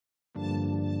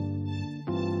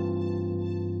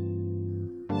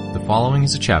following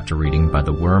is a chapter reading by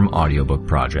the Worm Audiobook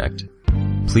Project.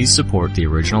 Please support the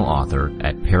original author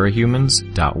at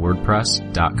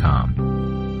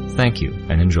parahumans.wordpress.com. Thank you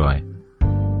and enjoy.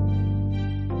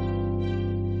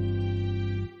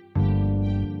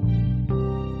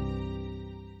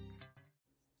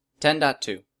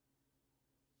 (10.2)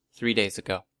 3 days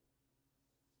ago.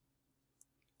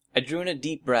 I drew in a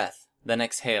deep breath, then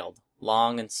exhaled,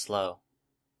 long and slow.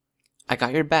 "I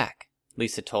got your back,"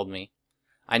 Lisa told me.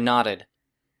 I nodded.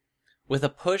 With a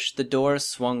push, the door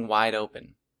swung wide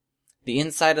open. The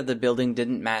inside of the building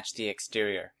didn't match the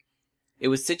exterior. It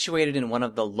was situated in one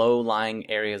of the low-lying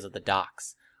areas of the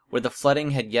docks, where the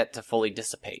flooding had yet to fully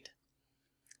dissipate.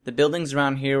 The buildings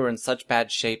around here were in such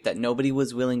bad shape that nobody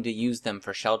was willing to use them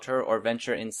for shelter or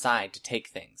venture inside to take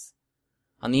things.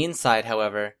 On the inside,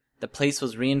 however, the place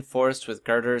was reinforced with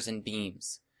girders and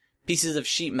beams. Pieces of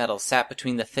sheet metal sat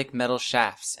between the thick metal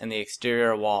shafts and the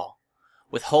exterior wall,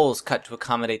 with holes cut to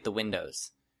accommodate the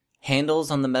windows. Handles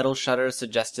on the metal shutters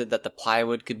suggested that the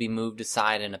plywood could be moved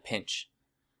aside in a pinch.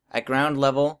 At ground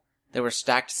level, there were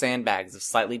stacked sandbags of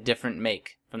slightly different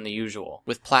make from the usual,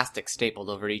 with plastic stapled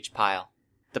over each pile.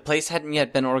 The place hadn't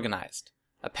yet been organized.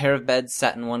 A pair of beds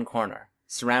sat in one corner,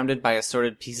 surrounded by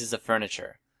assorted pieces of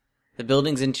furniture. The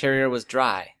building's interior was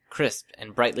dry, crisp,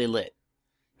 and brightly lit.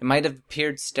 It might have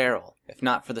appeared sterile, if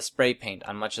not for the spray paint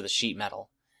on much of the sheet metal,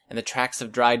 and the tracks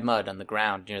of dried mud on the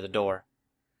ground near the door.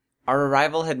 Our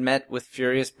arrival had met with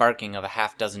furious barking of a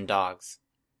half-dozen dogs.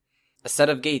 A set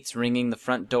of gates ringing the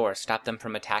front door stopped them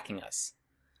from attacking us.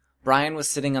 Brian was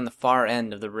sitting on the far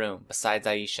end of the room, besides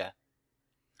Aisha.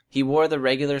 He wore the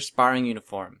regular sparring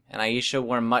uniform, and Aisha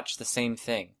wore much the same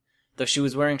thing, though she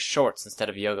was wearing shorts instead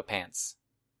of yoga pants.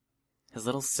 His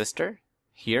little sister?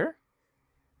 Here?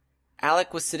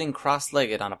 Alec was sitting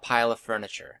cross-legged on a pile of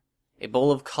furniture, a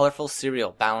bowl of colorful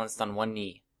cereal balanced on one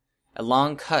knee. A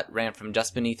long cut ran from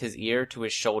just beneath his ear to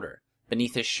his shoulder,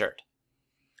 beneath his shirt.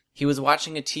 He was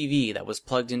watching a TV that was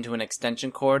plugged into an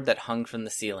extension cord that hung from the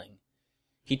ceiling.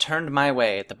 He turned my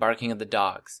way at the barking of the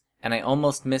dogs, and I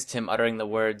almost missed him uttering the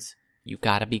words, "You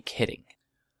gotta be kidding."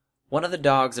 One of the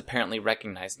dogs apparently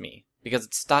recognized me, because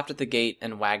it stopped at the gate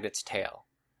and wagged its tail.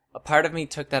 A part of me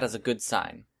took that as a good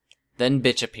sign. Then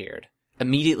Bitch appeared,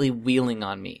 immediately wheeling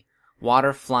on me,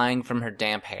 water flying from her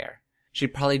damp hair.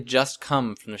 She'd probably just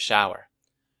come from the shower.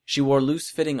 She wore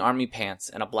loose-fitting army pants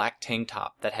and a black tank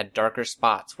top that had darker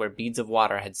spots where beads of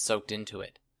water had soaked into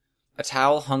it. A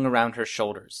towel hung around her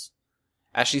shoulders.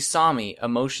 As she saw me,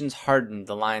 emotions hardened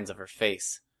the lines of her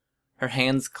face. Her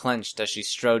hands clenched as she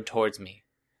strode towards me.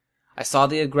 I saw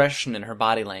the aggression in her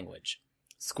body language.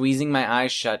 Squeezing my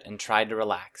eyes shut and tried to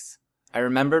relax. I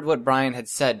remembered what Brian had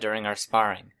said during our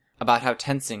sparring, about how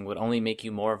tensing would only make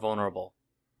you more vulnerable.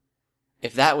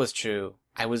 If that was true,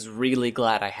 I was really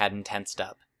glad I hadn't tensed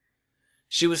up.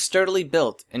 She was sturdily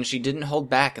built, and she didn't hold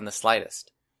back in the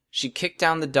slightest. She kicked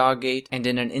down the dog gate, and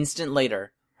in an instant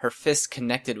later, her fist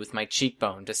connected with my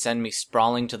cheekbone to send me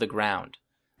sprawling to the ground,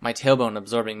 my tailbone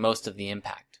absorbing most of the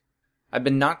impact. I'd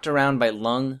been knocked around by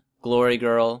Lung, Glory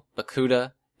Girl,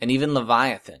 Bakuda, and even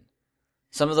Leviathan.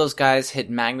 Some of those guys hit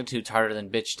magnitudes harder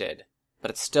than Bitch did, but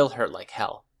it still hurt like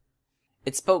hell.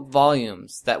 It spoke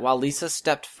volumes that while Lisa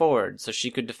stepped forward so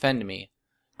she could defend me,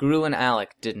 Guru and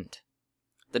Alec didn't.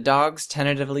 The dogs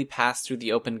tentatively passed through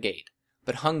the open gate,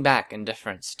 but hung back in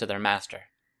deference to their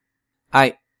master.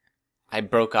 I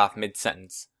broke off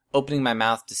mid-sentence. Opening my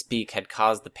mouth to speak had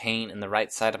caused the pain in the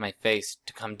right side of my face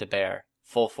to come to bear,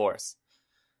 full force.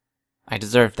 I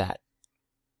deserved that.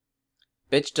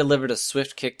 Bitch delivered a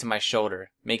swift kick to my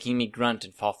shoulder, making me grunt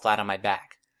and fall flat on my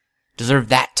back. Deserve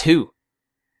that too!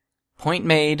 Point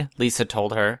made, Lisa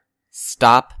told her.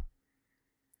 Stop.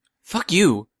 Fuck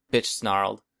you, Bitch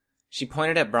snarled. She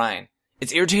pointed at Brian.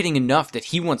 It's irritating enough that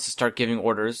he wants to start giving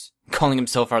orders, calling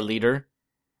himself our leader.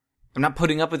 I'm not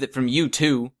putting up with it from you,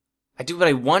 too. I do what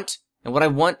I want, and what I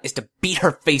want is to beat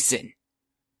her face in.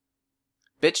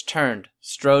 Bitch turned,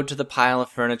 strode to the pile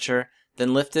of furniture,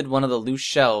 then lifted one of the loose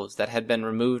shelves that had been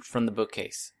removed from the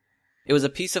bookcase. It was a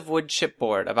piece of wood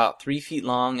chipboard about 3 feet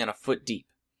long and a foot deep.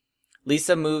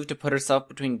 Lisa moved to put herself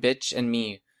between Bitch and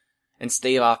me and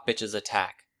stave off Bitch's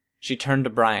attack. She turned to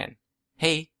Brian.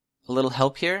 Hey, a little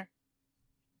help here?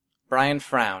 Brian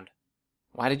frowned.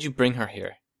 Why did you bring her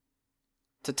here?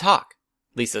 To talk,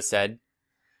 Lisa said.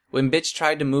 When Bitch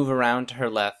tried to move around to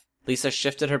her left, Lisa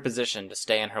shifted her position to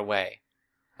stay in her way.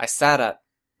 I sat up,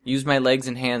 used my legs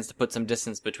and hands to put some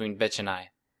distance between Bitch and I.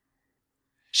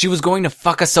 She was going to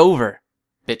fuck us over,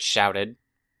 Bitch shouted.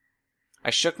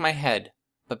 I shook my head,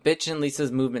 but Bitch and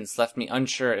Lisa's movements left me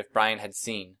unsure if Brian had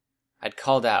seen. I'd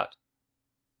called out.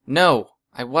 No,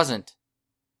 I wasn't.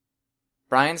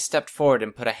 Brian stepped forward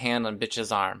and put a hand on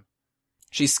Bitch's arm.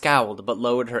 She scowled, but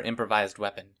lowered her improvised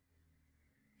weapon.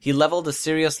 He leveled a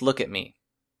serious look at me.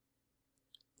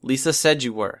 Lisa said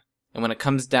you were, and when it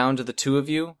comes down to the two of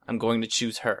you, I'm going to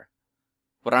choose her.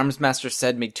 What Armsmaster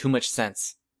said made too much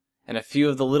sense, and a few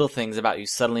of the little things about you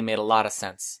suddenly made a lot of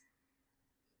sense.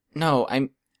 No,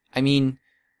 I mean,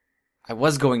 I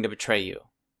was going to betray you.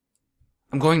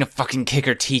 I'm going to fucking kick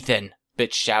her teeth in,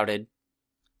 Bitch shouted.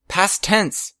 Past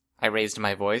tense, I raised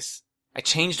my voice. I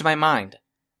changed my mind.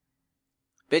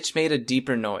 Bitch made a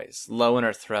deeper noise, low in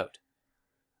her throat.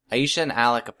 Aisha and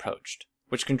Alec approached,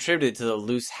 which contributed to the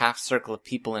loose half-circle of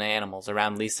people and animals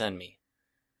around Lisa and me.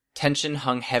 Tension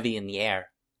hung heavy in the air.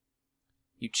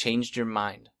 You changed your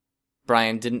mind.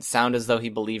 Brian didn't sound as though he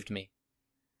believed me.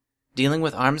 Dealing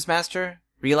with Armsmaster,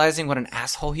 realizing what an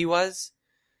asshole he was,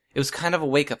 it was kind of a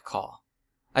wake-up call.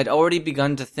 I'd already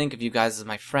begun to think of you guys as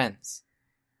my friends.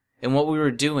 And what we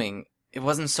were doing, it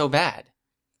wasn't so bad.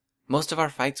 Most of our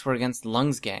fights were against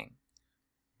Lung's gang.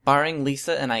 Barring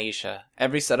Lisa and Aisha,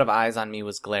 every set of eyes on me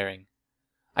was glaring.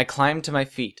 I climbed to my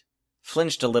feet,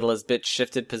 flinched a little as Bitch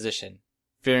shifted position,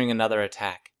 fearing another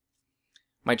attack.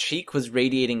 My cheek was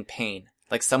radiating pain,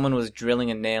 like someone was drilling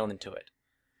a nail into it.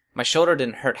 My shoulder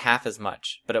didn't hurt half as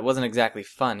much, but it wasn't exactly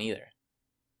fun either.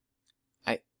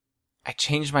 I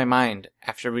changed my mind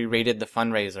after we raided the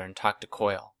fundraiser and talked to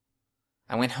Coyle.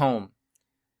 I went home,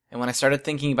 and when I started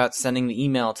thinking about sending the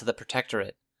email to the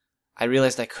Protectorate, I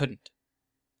realized I couldn't.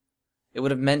 It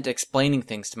would have meant explaining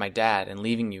things to my dad and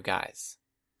leaving you guys.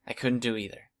 I couldn't do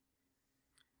either.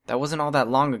 That wasn't all that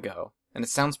long ago, and it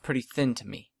sounds pretty thin to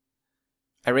me.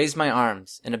 I raised my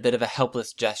arms in a bit of a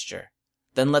helpless gesture,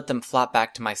 then let them flop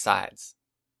back to my sides.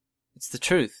 It's the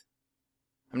truth.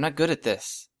 I'm not good at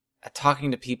this, at talking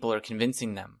to people or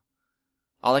convincing them.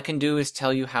 All I can do is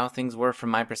tell you how things were from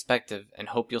my perspective and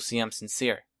hope you'll see I'm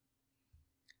sincere.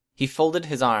 He folded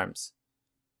his arms.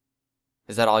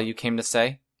 Is that all you came to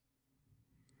say?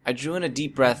 I drew in a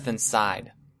deep breath and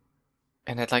sighed.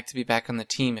 And I'd like to be back on the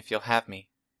team if you'll have me.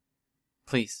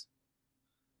 Please.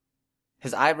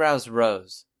 His eyebrows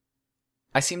rose.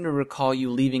 I seem to recall you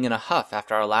leaving in a huff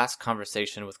after our last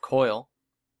conversation with Coyle.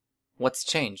 What's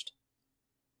changed?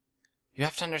 You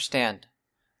have to understand,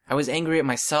 I was angry at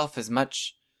myself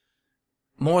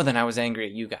more than I was angry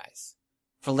at you guys.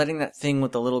 For letting that thing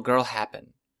with the little girl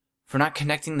happen. For not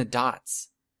connecting the dots.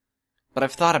 But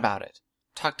I've thought about it,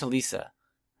 talked to Lisa,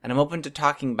 and I'm open to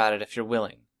talking about it if you're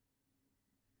willing.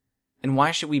 And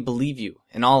why should we believe you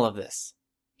in all of this?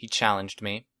 He challenged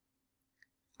me.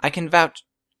 I can vouch...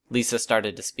 Lisa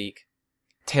started to speak.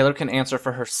 Taylor can answer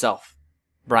for herself.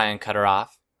 Brian cut her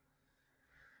off.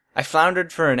 I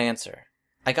floundered for an answer.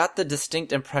 I got the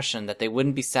distinct impression that they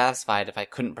wouldn't be satisfied if I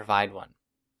couldn't provide one.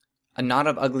 A knot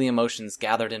of ugly emotions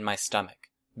gathered in my stomach,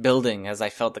 building as I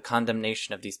felt the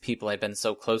condemnation of these people I'd been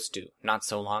so close to not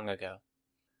so long ago.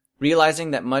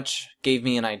 Realizing that much gave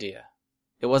me an idea.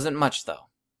 It wasn't much, though.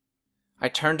 I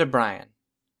turned to Brian.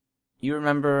 You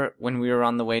remember when we were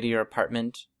on the way to your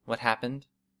apartment, what happened?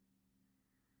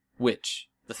 Which?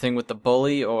 The thing with the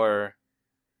bully, or...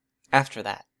 After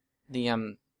that. The,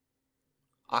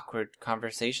 awkward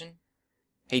conversation?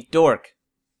 Hey, dork!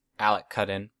 Alec cut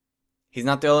in. He's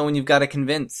not the only one you've got to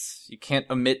convince. You can't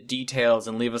omit details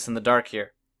and leave us in the dark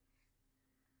here.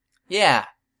 Yeah,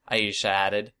 Aisha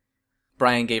added.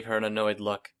 Brian gave her an annoyed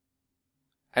look.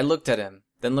 I looked at him,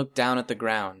 then looked down at the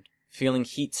ground, feeling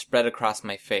heat spread across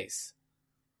my face.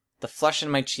 The flush in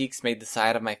my cheeks made the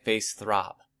side of my face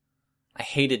throb. I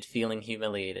hated feeling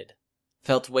humiliated.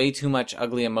 Felt way too much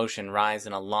ugly emotion rise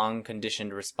in a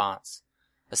long-conditioned response,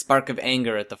 a spark of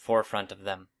anger at the forefront of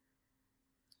them.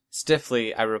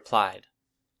 Stiffly, I replied.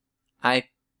 I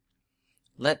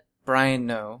let Brian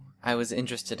know I was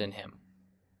interested in him.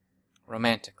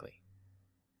 Romantically.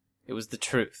 It was the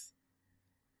truth.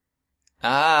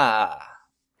 Ah,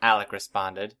 Alec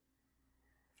responded.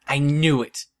 I knew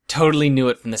it! Totally knew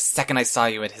it from the second I saw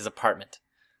you at his apartment,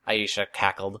 Aisha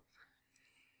cackled.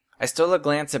 I stole a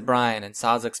glance at Brian and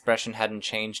saw his expression hadn't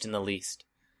changed in the least.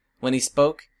 When he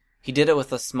spoke, he did it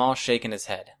with a small shake in his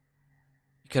head.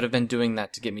 He could have been doing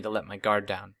that to get me to let my guard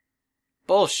down.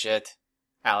 Bullshit,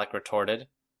 Alec retorted.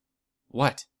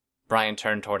 What? Brian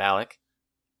turned toward Alec.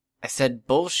 I said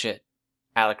bullshit,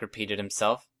 Alec repeated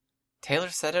himself. Taylor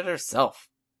said it herself.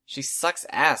 She sucks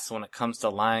ass when it comes to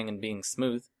lying and being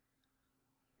smooth.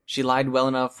 She lied well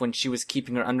enough when she was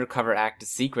keeping her undercover act a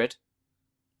secret.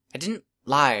 I didn't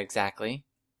lie exactly,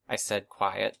 I said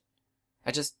quiet.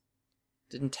 I just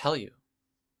didn't tell you.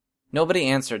 Nobody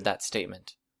answered that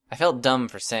statement. I felt dumb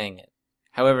for saying it,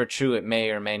 however true it may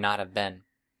or may not have been.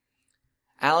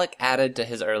 Alec added to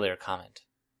his earlier comment.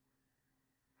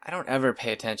 I don't ever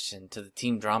pay attention to the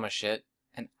team drama shit,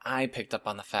 and I picked up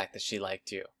on the fact that she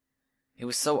liked you. It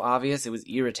was so obvious it was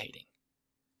irritating.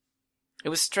 It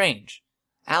was strange.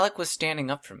 Alec was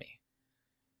standing up for me.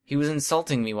 He was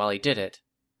insulting me while he did it,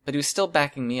 but he was still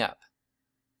backing me up.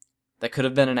 That could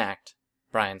have been an act,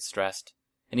 Brian stressed,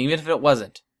 and even if it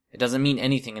wasn't, it doesn't mean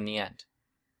anything in the end.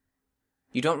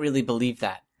 You don't really believe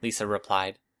that, Lisa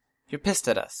replied. You're pissed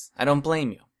at us. I don't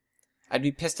blame you. I'd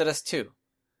be pissed at us too.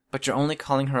 But you're only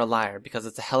calling her a liar because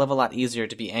it's a hell of a lot easier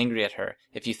to be angry at her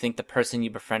if you think the person you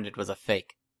befriended was a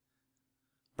fake.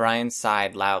 Brian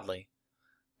sighed loudly.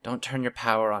 Don't turn your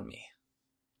power on me.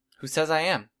 Who says I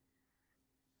am?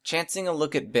 Chancing a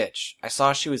look at Bitch, I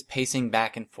saw she was pacing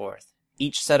back and forth,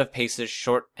 each set of paces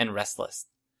short and restless.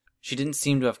 She didn't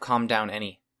seem to have calmed down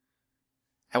any.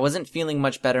 I wasn't feeling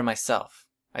much better myself.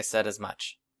 I said as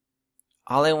much.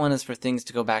 All I want is for things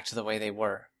to go back to the way they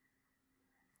were.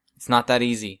 It's not that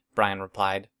easy, Brian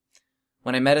replied.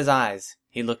 When I met his eyes,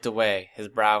 he looked away, his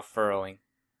brow furrowing.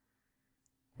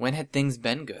 When had things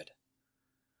been good?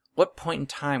 What point in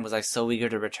time was I so eager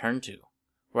to return to,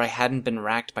 where I hadn't been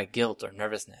racked by guilt or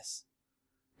nervousness?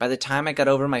 By the time I got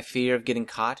over my fear of getting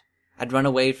caught, I'd run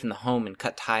away from the home and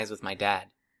cut ties with my dad.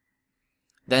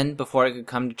 Then, before I could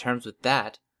come to terms with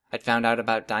that, I'd found out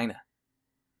about Dinah,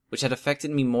 which had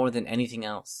affected me more than anything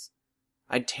else.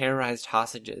 I'd terrorized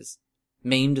hostages,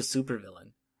 maimed a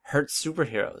supervillain, hurt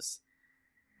superheroes.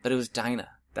 But it was Dinah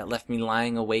that left me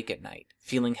lying awake at night,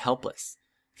 feeling helpless,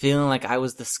 feeling like I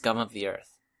was the scum of the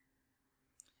earth.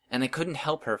 And I couldn't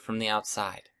help her from the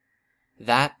outside.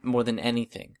 That, more than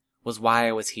anything, was why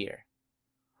I was here.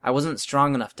 I wasn't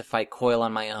strong enough to fight Coil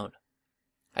on my own.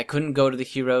 I couldn't go to the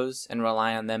heroes and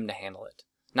rely on them to handle it,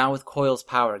 not with Coil's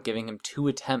power giving him 2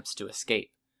 attempts to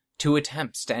escape, 2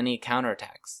 attempts to any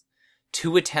counterattacks,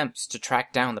 2 attempts to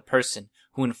track down the person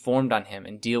who informed on him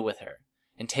and deal with her,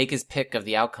 and take his pick of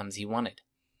the outcomes he wanted.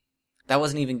 That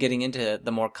wasn't even getting into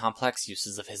the more complex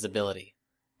uses of his ability,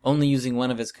 only using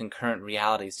one of his concurrent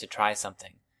realities to try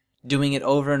something, doing it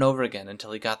over and over again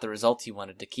until he got the result he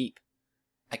wanted to keep.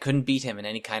 I couldn't beat him in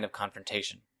any kind of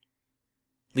confrontation.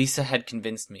 Lisa had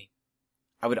convinced me.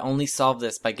 I would only solve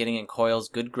this by getting in Coil's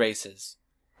good graces,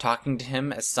 talking to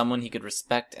him as someone he could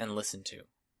respect and listen to.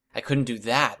 I couldn't do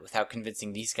that without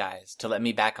convincing these guys to let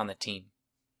me back on the team.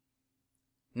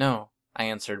 No, I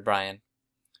answered Brian.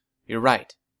 You're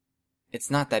right.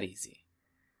 It's not that easy.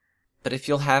 But if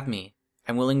you'll have me,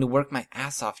 I'm willing to work my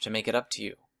ass off to make it up to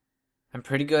you. I'm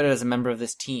pretty good as a member of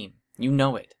this team. You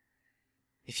know it.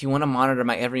 If you want to monitor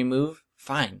my every move,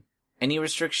 fine. Any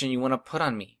restriction you want to put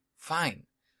on me, fine.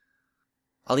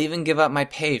 I'll even give up my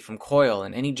pay from Coil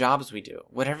and any jobs we do,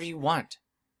 whatever you want.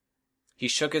 He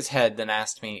shook his head, then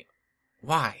asked me,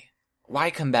 Why? Why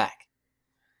come back?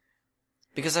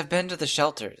 Because I've been to the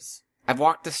shelters. I've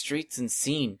walked the streets and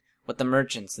seen what the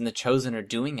merchants and the chosen are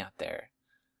doing out there.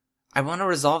 I want to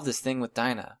resolve this thing with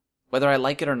Dinah, whether I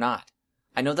like it or not.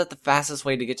 I know that the fastest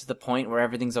way to get to the point where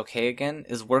everything's okay again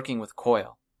is working with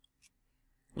Coil.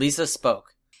 Lisa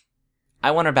spoke.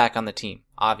 I want her back on the team,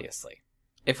 obviously.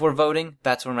 If we're voting,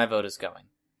 that's where my vote is going.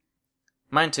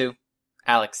 Mine too,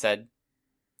 Alex said.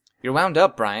 You're wound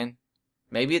up, Brian.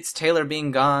 Maybe it's Taylor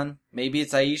being gone. Maybe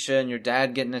it's Aisha and your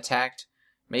dad getting attacked.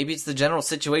 Maybe it's the general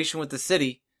situation with the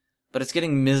city. But it's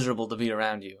getting miserable to be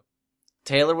around you.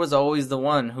 Taylor was always the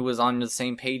one who was on the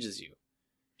same page as you.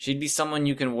 She'd be someone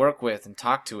you can work with and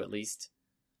talk to at least.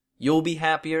 You'll be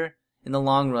happier in the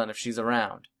long run if she's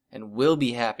around. And we'll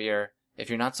be happier if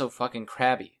you're not so fucking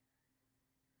crabby.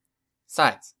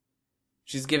 Besides,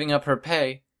 she's giving up her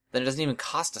pay, then it doesn't even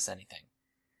cost us anything.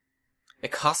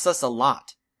 It costs us a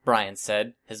lot, Brian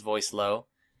said, his voice low.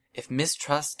 If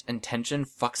mistrust and tension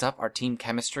fucks up our team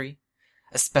chemistry,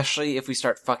 especially if we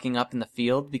start fucking up in the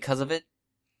field because of it.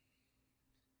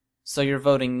 So you're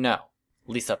voting no,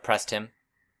 Lisa pressed him.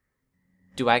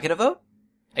 Do I get a vote?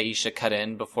 Aisha cut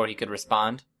in before he could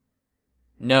respond.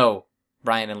 No,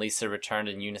 Brian and Lisa returned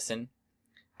in unison.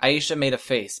 Aisha made a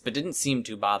face, but didn't seem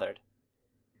too bothered.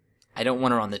 I don't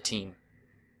want her on the team,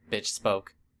 Bitch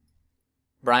spoke.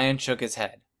 Brian shook his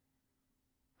head.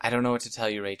 I don't know what to tell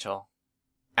you, Rachel.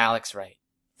 Alec's right,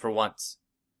 for once.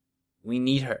 We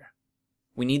need her.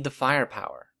 We need the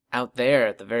firepower, out there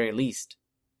at the very least.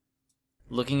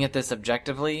 Looking at this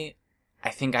objectively,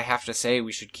 I think I have to say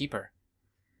we should keep her.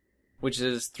 Which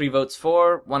is 3 votes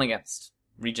for, 1 against,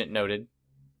 Regent noted.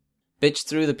 Bitch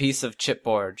threw the piece of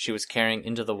chipboard she was carrying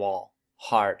into the wall,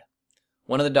 hard.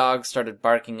 One of the dogs started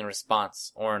barking in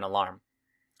response, or in alarm.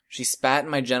 She spat in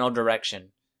my general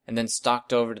direction, and then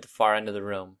stalked over to the far end of the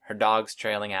room, her dogs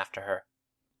trailing after her.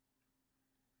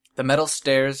 The metal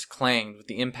stairs clanged with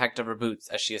the impact of her boots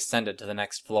as she ascended to the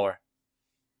next floor.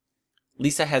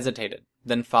 Lisa hesitated,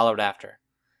 then followed after.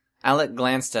 Alec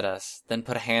glanced at us, then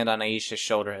put a hand on Aisha's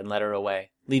shoulder and led her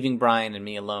away, leaving Brian and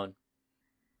me alone.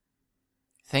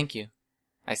 "Thank you,"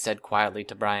 I said quietly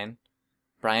to Brian.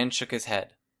 Brian shook his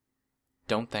head.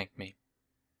 "Don't thank me.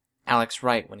 Alec's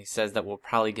right when he says that we'll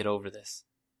probably get over this.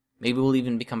 Maybe we'll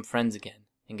even become friends again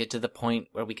and get to the point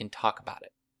where we can talk about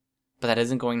it. But that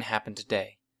isn't going to happen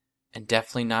today, and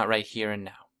definitely not right here and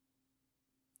now."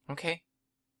 "Okay,"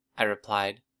 I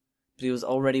replied, but he was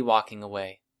already walking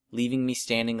away, leaving me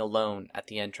standing alone at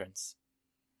the entrance.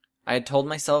 I had told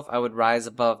myself I would rise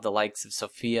above the likes of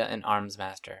Sophia and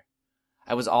Armsmaster.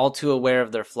 I was all too aware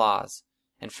of their flaws,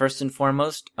 and first and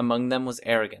foremost among them was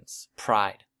arrogance,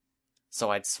 pride.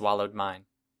 So I'd swallowed mine.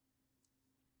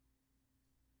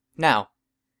 Now,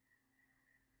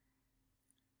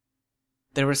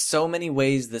 there were so many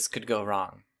ways this could go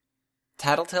wrong.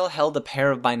 Tattletale held a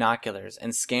pair of binoculars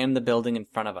and scanned the building in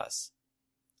front of us.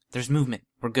 "There's movement.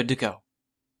 We're good to go."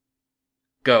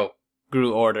 "Go,"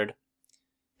 Gru ordered.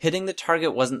 Hitting the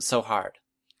target wasn't so hard.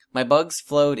 My bugs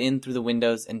flowed in through the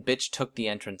windows and Bitch took the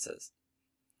entrances.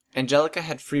 Angelica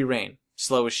had free rein,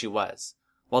 slow as she was,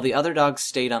 while the other dogs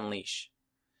stayed on leash.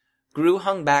 Gru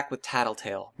hung back with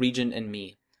Tattletale, Regent, and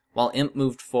me, while Imp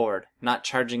moved forward, not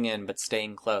charging in but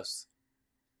staying close.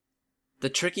 The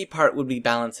tricky part would be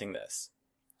balancing this.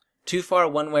 Too far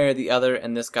one way or the other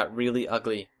and this got really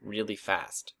ugly really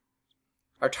fast.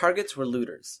 Our targets were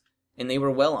looters, and they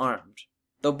were well armed,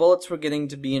 though bullets were getting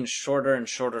to be in shorter and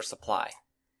shorter supply.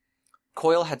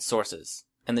 Coil had sources,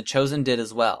 and the Chosen did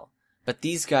as well, but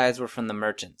these guys were from the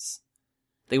merchants.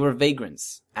 They were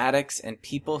vagrants, addicts, and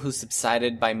people who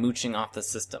subsided by mooching off the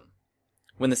system.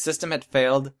 When the system had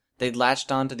failed, they'd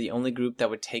latched on to the only group that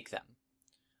would take them.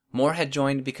 More had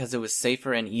joined because it was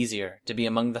safer and easier to be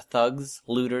among the thugs,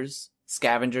 looters,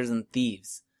 scavengers, and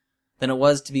thieves than it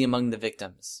was to be among the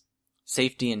victims.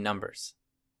 Safety in numbers.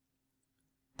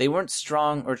 They weren't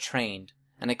strong or trained,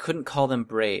 and I couldn't call them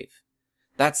brave.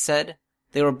 That said,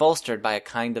 they were bolstered by a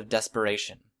kind of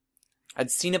desperation.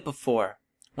 I'd seen it before,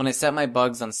 when I set my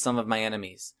bugs on some of my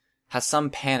enemies, how some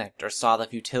panicked or saw the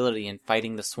futility in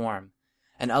fighting the swarm,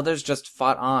 and others just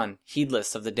fought on,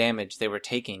 heedless of the damage they were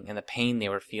taking and the pain they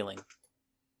were feeling.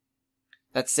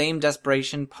 That same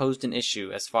desperation posed an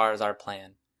issue as far as our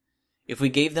plan. If we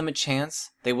gave them a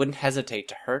chance, they wouldn't hesitate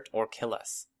to hurt or kill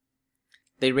us.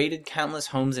 They raided countless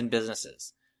homes and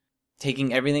businesses,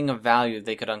 taking everything of value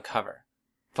they could uncover.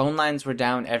 Phone lines were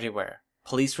down everywhere,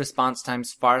 police response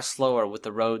times far slower with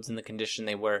the roads in the condition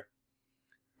they were.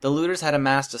 The looters had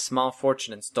amassed a small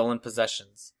fortune in stolen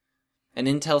possessions, and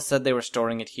intel said they were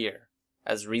storing it here,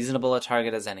 as reasonable a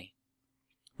target as any.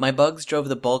 My bugs drove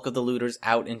the bulk of the looters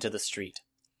out into the street.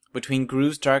 Between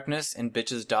Gru's darkness and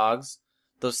Bitch's dogs,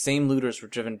 those same looters were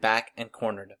driven back and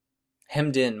cornered,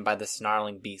 hemmed in by the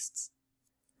snarling beasts.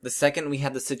 The second we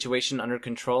had the situation under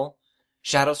control,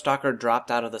 Shadowstalker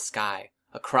dropped out of the sky,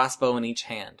 a crossbow in each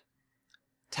hand.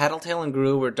 Tattletale and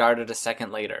Gru were darted a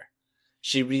second later.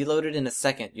 She reloaded in a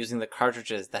second using the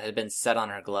cartridges that had been set on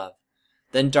her glove,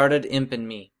 then darted Imp and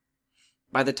me.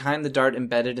 By the time the dart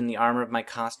embedded in the armor of my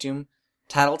costume,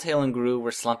 Tattletale and Gru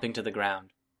were slumping to the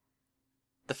ground.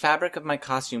 The fabric of my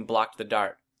costume blocked the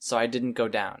dart, so I didn't go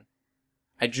down.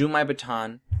 I drew my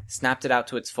baton, snapped it out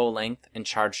to its full length, and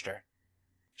charged her.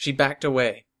 She backed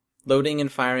away, loading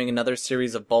and firing another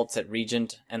series of bolts at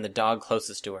Regent and the dog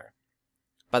closest to her.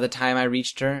 By the time I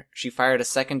reached her, she fired a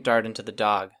second dart into the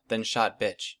dog, then shot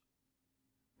Bitch.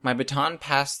 My baton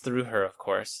passed through her, of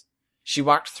course. She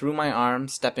walked through my arm,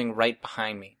 stepping right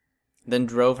behind me, then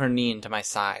drove her knee into my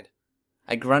side.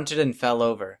 I grunted and fell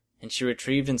over, and she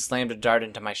retrieved and slammed a dart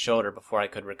into my shoulder before I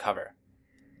could recover.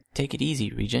 "Take it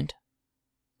easy, Regent."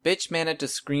 Bitch managed to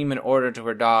scream an order to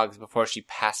her dogs before she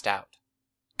passed out.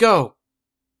 "Go!"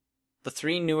 The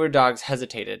three newer dogs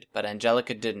hesitated, but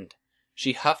Angelica didn't.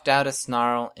 She huffed out a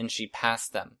snarl, and she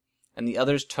passed them, and the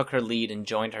others took her lead and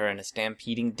joined her in a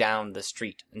stampeding down the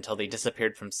street until they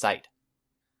disappeared from sight.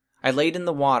 I laid in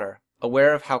the water,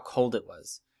 aware of how cold it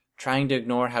was, trying to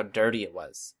ignore how dirty it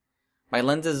was. My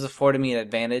lenses afforded me an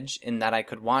advantage in that I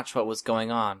could watch what was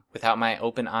going on without my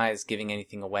open eyes giving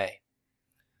anything away.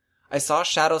 I saw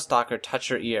Shadowstalker touch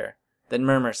her ear, then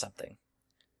murmur something.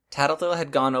 Tattletale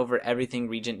had gone over everything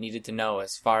Regent needed to know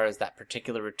as far as that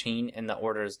particular routine and the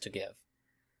orders to give.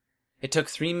 It took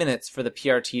 3 minutes for the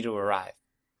PRT to arrive.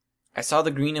 I saw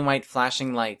the green and white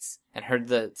flashing lights and heard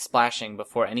the splashing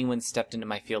before anyone stepped into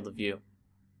my field of view.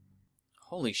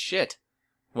 "Holy shit,"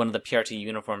 one of the PRT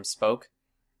uniforms spoke.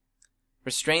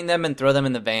 "Restrain them and throw them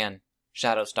in the van,"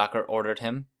 Shadowstalker ordered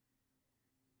him.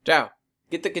 Joe,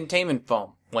 get the containment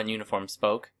foam, one uniform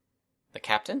spoke. The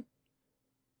captain?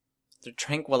 They're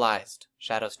tranquilized,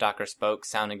 Shadowstalker spoke,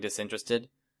 sounding disinterested.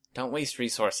 Don't waste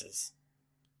resources.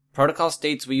 Protocol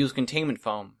states we use containment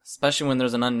foam, especially when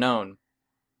there's an unknown.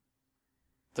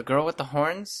 The girl with the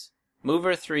horns?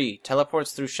 Mover 3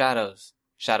 teleports through shadows,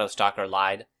 Shadowstalker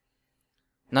lied.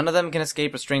 None of them can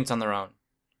escape restraints on their own.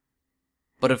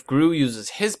 But if Gru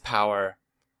uses his power...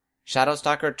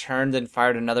 Shadowstalker turned and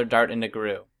fired another dart into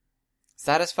Gru.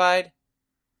 Satisfied?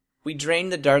 We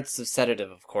drained the darts of sedative,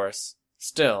 of course.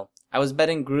 Still, I was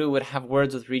betting Gru would have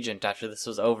words with Regent after this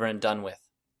was over and done with.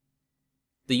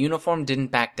 The uniform didn't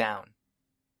back down.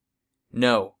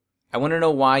 No, I want to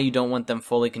know why you don't want them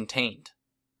fully contained.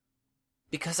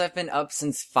 Because I've been up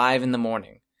since 5 in the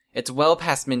morning. It's well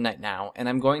past midnight now, and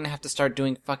I'm going to have to start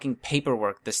doing fucking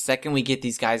paperwork the second we get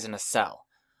these guys in a cell.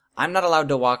 I'm not allowed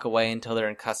to walk away until they're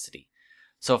in custody.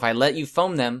 So if I let you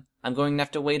foam them, I'm going to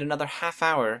have to wait another half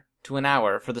hour to an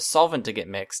hour for the solvent to get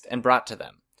mixed and brought to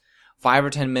them. 5 or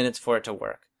 10 minutes for it to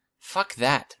work. Fuck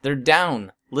that. They're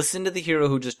down. Listen to the hero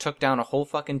who just took down a whole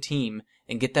fucking team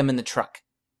and get them in the truck.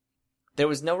 There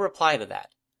was no reply to that,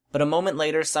 but a moment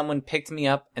later someone picked me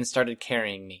up and started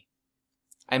carrying me.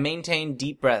 I maintained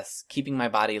deep breaths, keeping my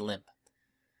body limp.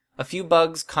 A few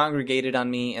bugs congregated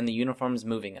on me and the uniforms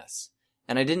moving us,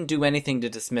 and I didn't do anything to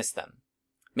dismiss them.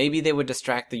 Maybe they would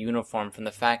distract the uniform from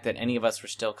the fact that any of us were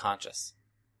still conscious.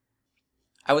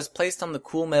 I was placed on the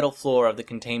cool metal floor of the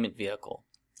containment vehicle,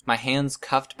 my hands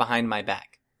cuffed behind my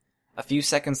back. A few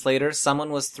seconds later,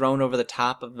 someone was thrown over the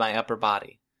top of my upper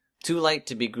body. Too light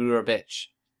to be Gru or Bitch.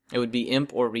 It would be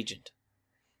Imp or Regent.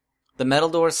 The metal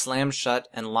door slammed shut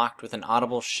and locked with an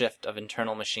audible shift of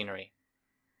internal machinery.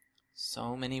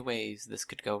 So many ways this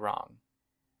could go wrong.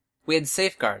 We had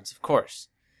safeguards, of course,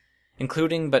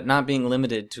 including but not being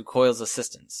limited to Coil's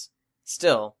assistance.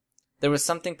 Still, there was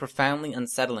something profoundly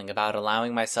unsettling about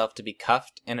allowing myself to be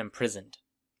cuffed and imprisoned.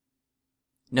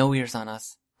 No ears on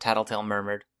us, Tattletale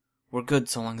murmured. We're good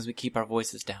so long as we keep our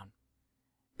voices down.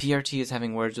 PRT is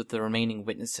having words with the remaining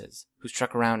witnesses, who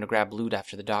struck around to grab loot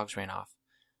after the dogs ran off.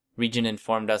 Regent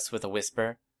informed us with a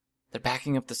whisper. They're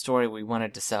backing up the story we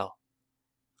wanted to sell.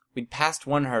 We'd passed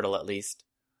one hurdle at least.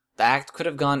 The act could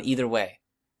have gone either way.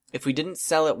 If we didn't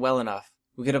sell it well enough,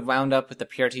 we could have wound up with the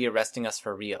PRT arresting us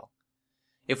for real.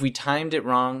 If we timed it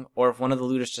wrong, or if one of the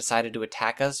looters decided to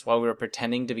attack us while we were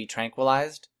pretending to be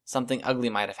tranquilized, something ugly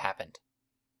might have happened.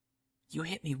 You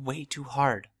hit me way too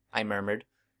hard, I murmured.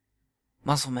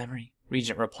 Muscle memory,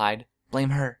 Regent replied. Blame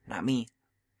her, not me.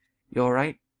 You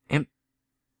alright, Imp?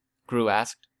 Gru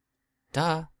asked.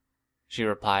 Duh, she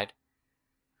replied.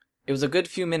 It was a good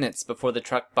few minutes before the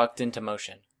truck bucked into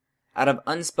motion. Out of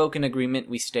unspoken agreement,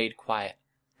 we stayed quiet,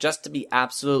 just to be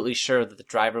absolutely sure that the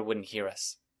driver wouldn't hear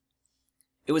us.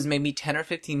 It was maybe 10 or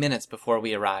 15 minutes before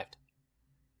we arrived.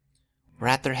 We're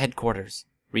at their headquarters,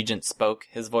 Regent spoke,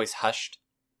 his voice hushed.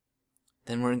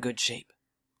 Then we're in good shape,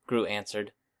 Gru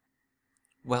answered.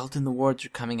 Weld and the wards are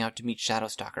coming out to meet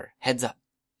Shadowstalker. Heads up.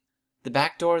 The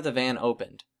back door of the van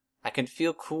opened. I could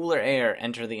feel cooler air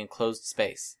enter the enclosed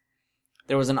space.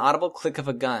 There was an audible click of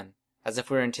a gun, as if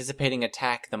we were anticipating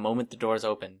attack the moment the doors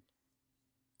opened.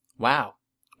 Wow,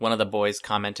 one of the boys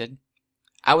commented.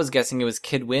 I was guessing it was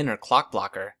Kid Win or Clock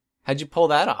Blocker. How'd you pull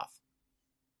that off?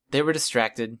 They were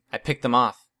distracted. I picked them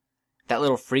off. That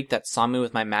little freak that saw me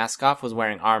with my mask off was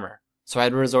wearing armor, so I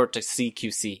had to resort to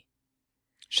CQC.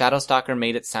 Shadowstalker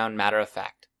made it sound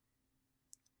matter-of-fact.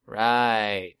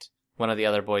 Right, one of the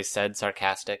other boys said,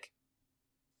 sarcastic.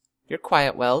 You're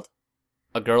quiet, Weld.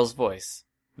 A girl's voice.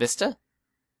 Vista?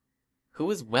 Who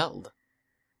is Weld?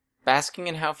 Basking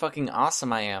in how fucking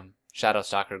awesome I am,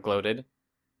 Shadowstalker gloated.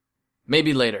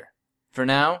 Maybe later. For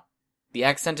now, the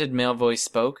accented male voice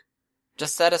spoke.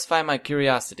 Just satisfy my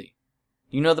curiosity.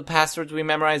 You know the passwords we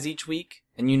memorize each week,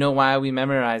 and you know why we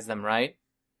memorize them, right?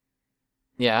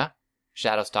 Yeah,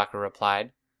 Shadowstalker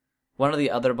replied. One of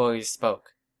the other boys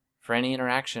spoke. For any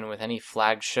interaction with any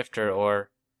flag shifter or...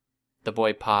 The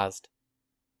boy paused.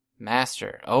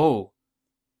 Master, oh.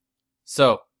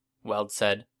 So, Weld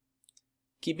said,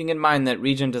 keeping in mind that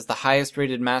Regent is the highest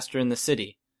rated master in the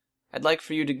city, I'd like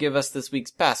for you to give us this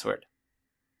week's password.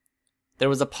 There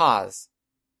was a pause.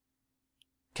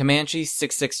 Comanche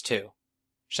 662,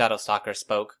 Shadowstalker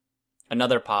spoke.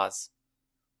 Another pause.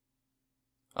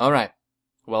 All right,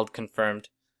 Weld confirmed.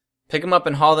 Pick 'em up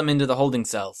and haul them into the holding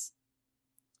cells.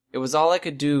 It was all I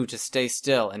could do to stay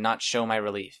still and not show my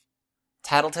relief.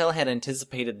 Tattletale had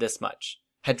anticipated this much,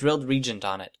 had drilled Regent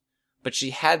on it, but she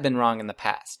had been wrong in the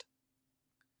past.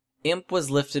 Imp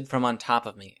was lifted from on top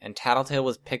of me, and Tattletale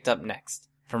was picked up next,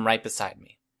 from right beside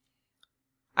me.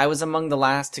 I was among the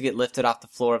last to get lifted off the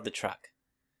floor of the truck.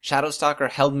 Shadowstalker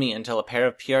held me until a pair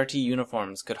of PRT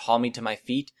uniforms could haul me to my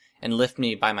feet and lift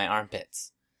me by my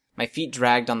armpits. My feet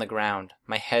dragged on the ground,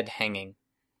 my head hanging.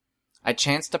 I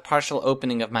chanced a partial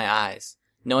opening of my eyes,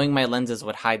 knowing my lenses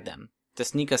would hide them, to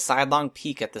sneak a sidelong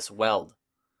peek at this weld.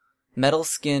 Metal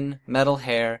skin, metal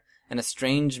hair, and a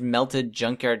strange melted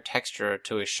junkyard texture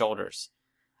to his shoulders.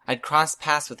 I'd crossed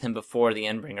paths with him before the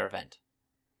Endbringer event.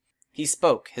 He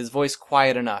spoke, his voice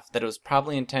quiet enough that it was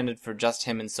probably intended for just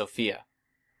him and Sophia.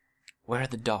 "Where are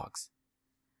the dogs?"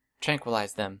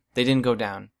 "Tranquilized them. They didn't go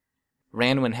down.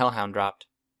 Ran when Hellhound dropped."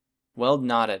 Weld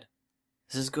nodded.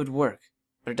 "This is good work,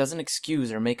 but it doesn't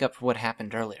excuse or make up for what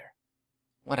happened earlier."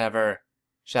 "Whatever,"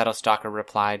 Shadowstalker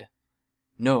replied.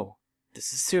 "No,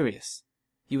 this is serious.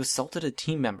 You assaulted a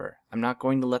team member. I'm not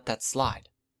going to let that slide."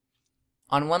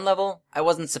 On one level, I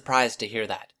wasn't surprised to hear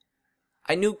that.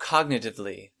 I knew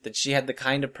cognitively that she had the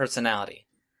kind of personality,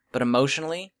 but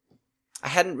emotionally, I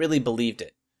hadn't really believed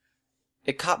it.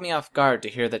 It caught me off guard to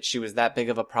hear that she was that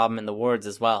big of a problem in the wards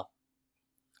as well.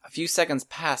 A few seconds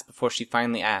passed before she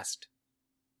finally asked,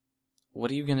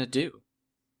 "What are you going to do?"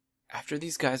 "After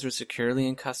these guys are securely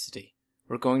in custody,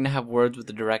 we're going to have words with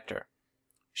the director.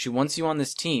 She wants you on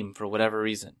this team for whatever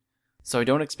reason, so I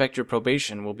don't expect your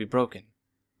probation will be broken,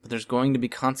 but there's going to be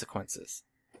consequences."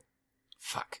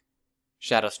 "Fuck,"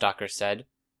 Shadowstalker said.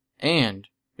 "And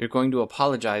you're going to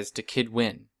apologize to Kid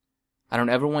Win. I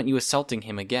don't ever want you assaulting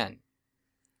him again."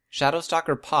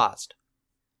 Shadowstalker paused.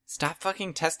 "Stop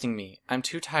fucking testing me. I'm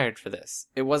too tired for this.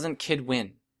 It wasn't Kid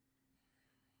Win."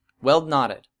 Weld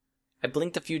nodded. I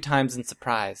blinked a few times in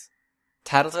surprise.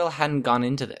 Tattletale hadn't gone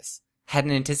into this, hadn't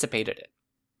anticipated it.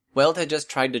 Weld had just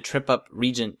tried to trip up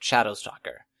Regent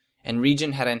Shadowstalker, and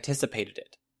Regent had anticipated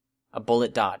it. A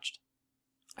bullet dodged.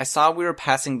 I saw we were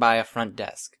passing by a front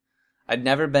desk. I'd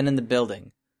never been in the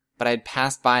building, but I'd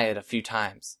passed by it a few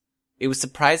times. It was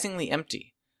surprisingly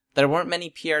empty. There weren't many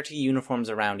PRT uniforms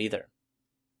around either.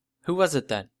 "Who was it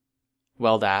then?"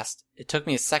 Weld asked. It took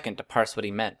me a second to parse what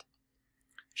he meant.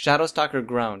 Shadowstalker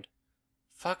groaned.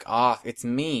 "Fuck off, it's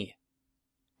me."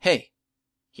 "Hey!"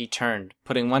 He turned,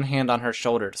 putting one hand on her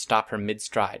shoulder to stop her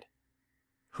mid-stride.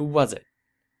 "Who was it?"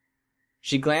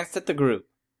 She glanced at the group.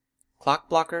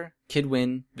 Clockblocker,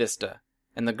 Kidwin, Vista,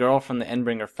 and the girl from the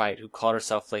Endbringer fight who called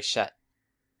herself Flechette.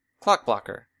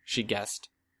 Clockblocker, she guessed.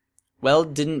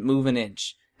 Weld didn't move an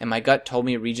inch, and my gut told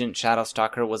me Regent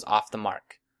Shadowstalker was off the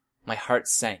mark. My heart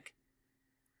sank.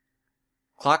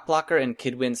 Clockblocker and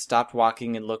Kidwin stopped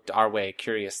walking and looked our way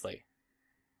curiously.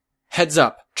 "Heads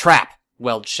up! Trap!"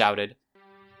 Weld shouted.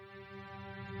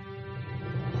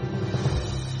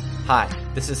 Hi,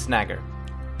 this is Snagger.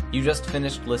 You just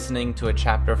finished listening to a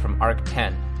chapter from Arc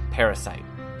 10, Parasite,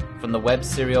 from the web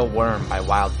serial Worm by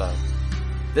Wildbow.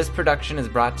 This production is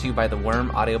brought to you by the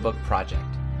Worm Audiobook Project.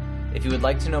 If you would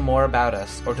like to know more about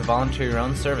us or to volunteer your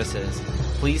own services,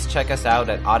 please check us out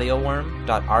at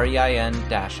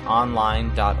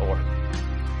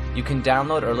audioworm.rein-online.org. You can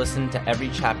download or listen to every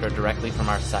chapter directly from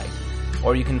our site,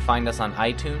 or you can find us on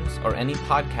iTunes or any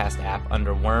podcast app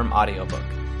under Worm Audiobook.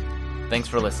 Thanks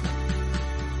for listening.